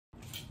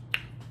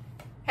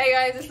Hey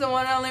guys, it's the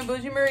one and only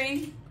Bougie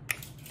Marie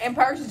and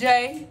Perks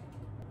J.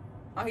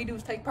 All he do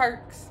is take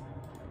perks.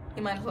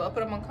 He might as well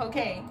put him on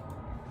cocaine.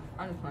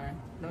 I'm just playing.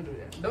 Don't do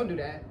that. Don't do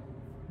that.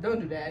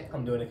 Don't do that.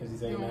 I'm doing it because he's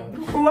saying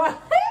that.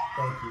 What?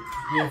 Thank you.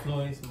 You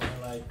influenced my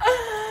life.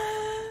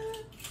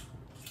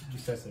 You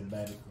such a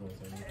bad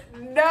influence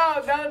on me.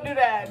 No, don't do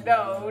that.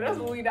 No, that's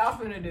what we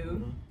not finna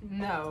do.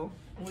 No,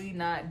 we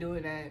not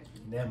doing that.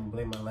 Never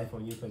blame my life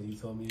on you because you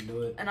told me to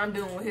do it. And I'm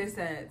doing what his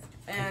says.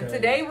 And Okay.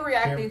 today we're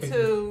reacting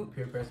to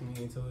peer pressing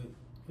me into it.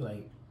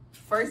 Like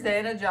first day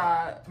in a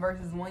job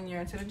versus 1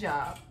 year into the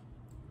job.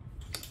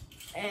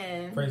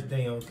 And first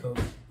day on coke,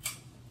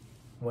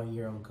 1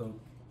 year on coke.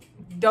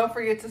 don't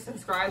forget to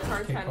subscribe to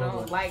our Okay, channel,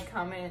 hold on. like,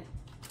 comment,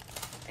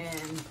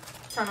 and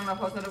turn on our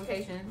post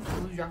notifications.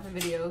 We're dropping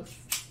videos.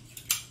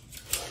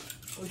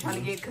 We're trying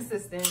to get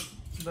consistent,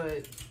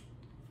 but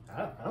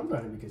I'm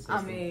trying to be consistent.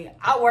 I mean,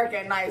 I work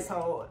at night,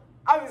 so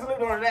I be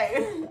sleeping all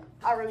day.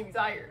 I really be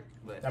tired,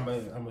 but I'm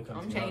gonna come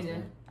I'm to your house, changing.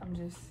 man. I'm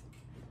just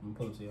I'm gonna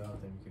pull up to your house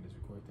and we can just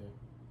record there.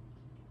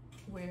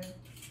 where?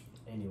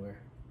 Anywhere.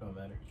 Don't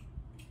matter.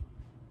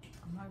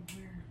 I'm not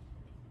where.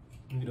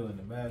 You can do it in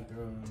the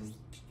bathroom,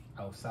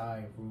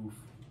 outside, roof,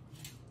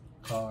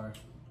 car.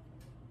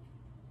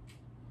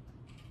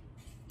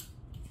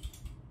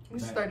 We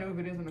should start doing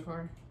videos in the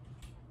car.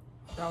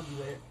 That'll be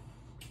lit.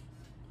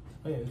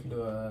 Oh yeah, we can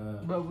do a...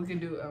 But we can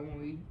do it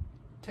when we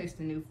taste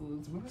the new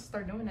foods. We're gonna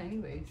start doing that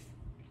anyways.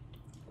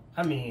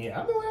 I mean,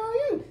 I'm doing it on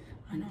you.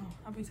 I know.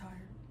 I'll be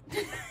tired.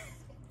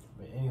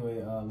 But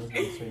anyway, let's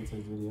get straight into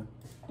the video.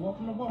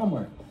 Welcome to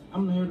Walmart.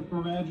 I'm here to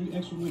provide you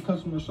excellent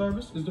customer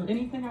service. Is there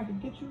anything I can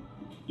get you?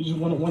 You just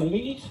want one of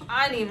these?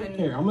 I didn't even.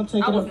 Here, I'm gonna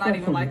take I it was up not front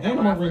even from like you, that and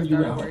when I'm I gonna first ring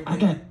you started out. working.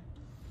 I got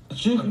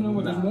you know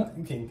what Nah, it's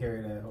you can't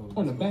carry that whole...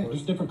 on the back.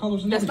 There's different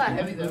colors and That's not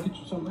everything. heavy, I'll get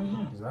you something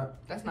right now. It's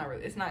not? That's not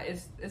really. It's not.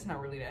 It's not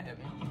really that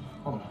heavy.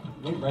 Hold on.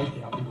 Wait right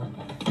there. I'll be right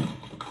back.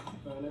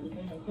 Find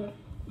everything okay?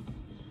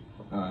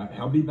 Alright,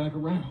 I'll be back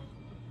around.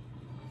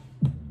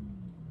 What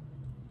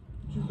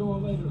you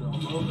doing later though?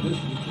 I'm this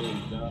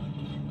weekend, dog.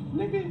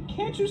 Nigga,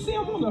 can't you see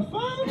I'm on the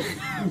phone?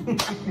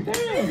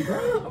 Damn,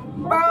 bro.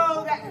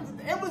 Bro,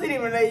 it wasn't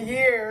even a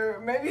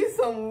year. Maybe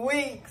some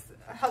weeks.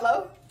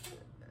 Hello?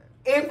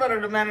 In front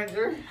of the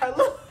manager.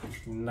 Hello?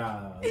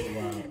 Nah, wow.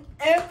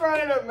 In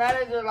front of the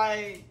manager,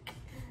 like,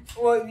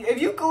 well,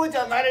 if you cool with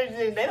your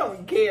manager, they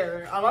don't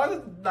care. I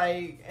was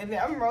like, and then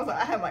I remember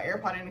I had my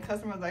AirPod in, and the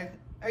customer was like,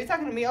 "Are you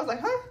talking to me?" I was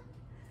like, "Huh?"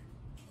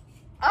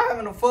 I'm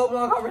having a full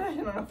blown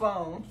conversation on the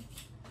phone.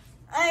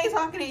 I ain't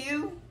talking to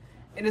you.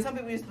 And then some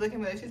people used to look at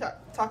me like she's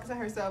talking to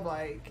herself.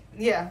 Like,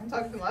 yeah, I'm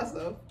talking to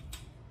myself.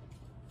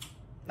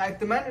 Like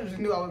the manager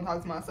knew I wasn't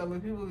talking to myself,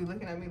 but people would be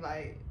looking at me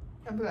like,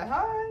 I'd be like,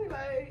 "Hi,"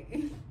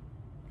 like,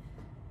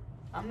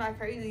 I'm not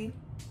crazy.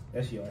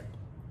 Yes, you are.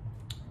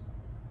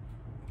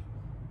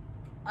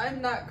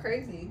 I'm not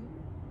crazy.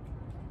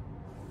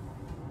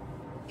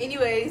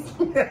 Anyways.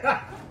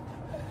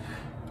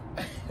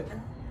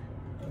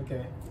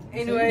 Okay.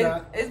 Anyway,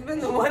 So it's been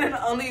the one and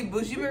only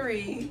Bougie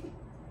Marie.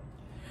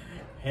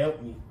 help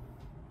me.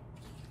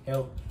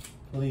 Help,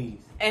 please.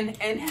 And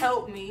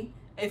help me.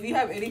 If you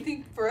have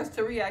anything for us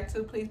to react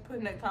to, please put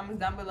in the comments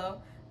down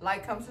below.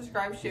 Like, comment,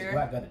 subscribe, This share.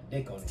 black got a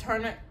dick on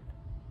it.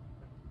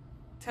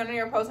 Turn on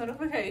your post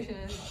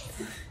notifications.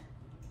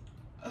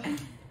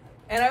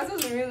 And our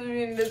social media will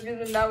be in the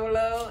description down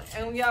below.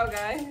 And we out,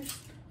 guys.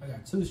 I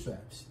got 2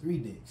 straps, 3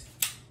 dicks.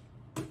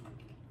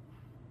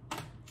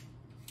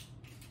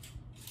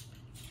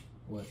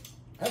 What?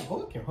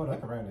 Hold on, I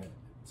can write that.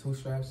 2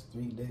 straps,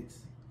 3 dicks.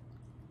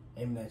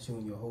 Aiming at you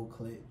in your whole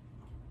clit.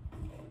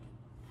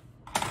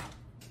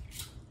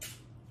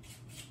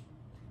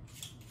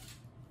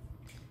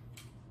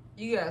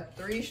 You got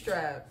 3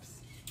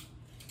 straps.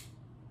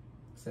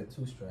 I said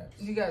 2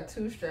 straps. You got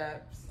 2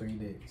 straps. 3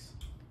 dicks.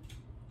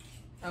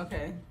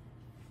 Okay.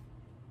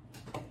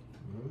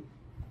 Mm-hmm.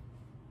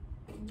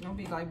 Don't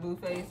be like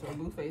Blueface, or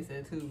Blueface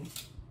said 2.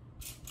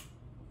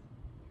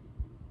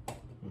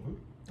 Mm-hmm.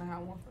 I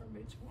got 1 for a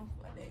bitch, 1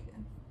 for a nigga.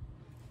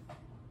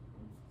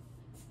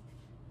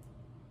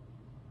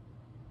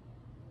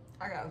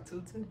 I got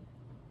 2 too.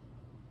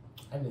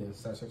 I need to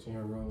start searching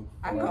your room.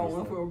 I got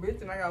 1 for a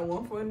bitch and I got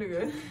 1 for a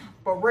nigga.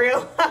 For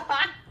real.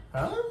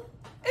 Huh?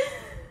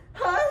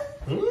 Huh?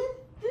 Hmm?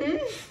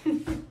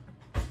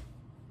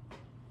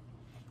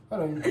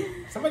 Hold on.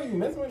 Somebody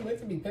meant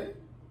to be paid?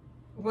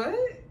 What?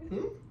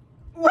 Hmm?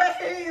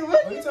 Wait,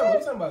 what You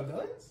talking about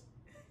guns?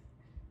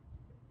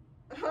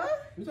 Huh?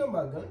 You talking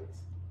about guns?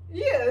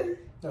 Yeah.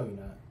 No, you're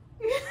not.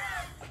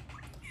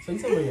 So you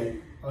talking about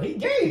oh, he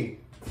gay?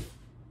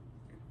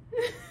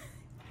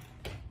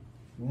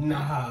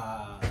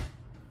 Nah.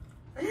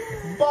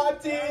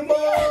 Body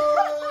boy.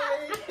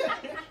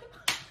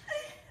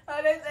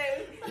 How they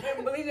say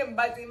in bleeding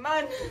body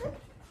man.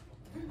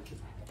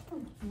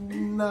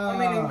 Nah. I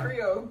mean in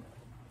Creole.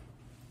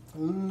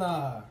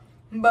 Nah.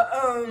 But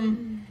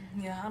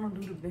yeah, I don't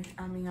do the bend.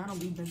 I mean, I don't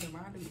be bent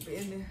around. I do the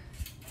bending.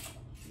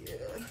 Yeah.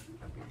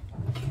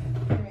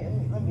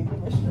 Let me do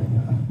this straight.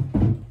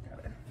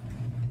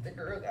 The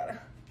girl gotta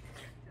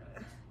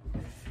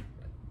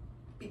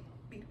be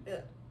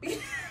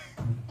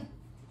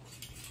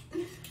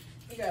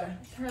You gotta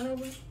turn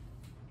over.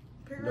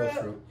 Pick her No up.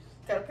 strokes.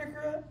 Gotta pick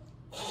her up.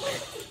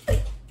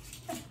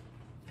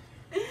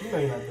 You know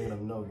you're not thinking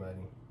of nobody.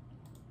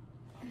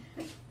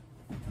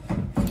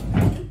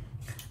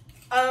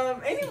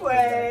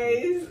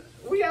 Anyways,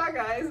 we out,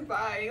 guys.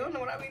 Bye. You don't know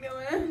what I be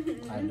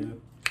doing. I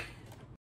do.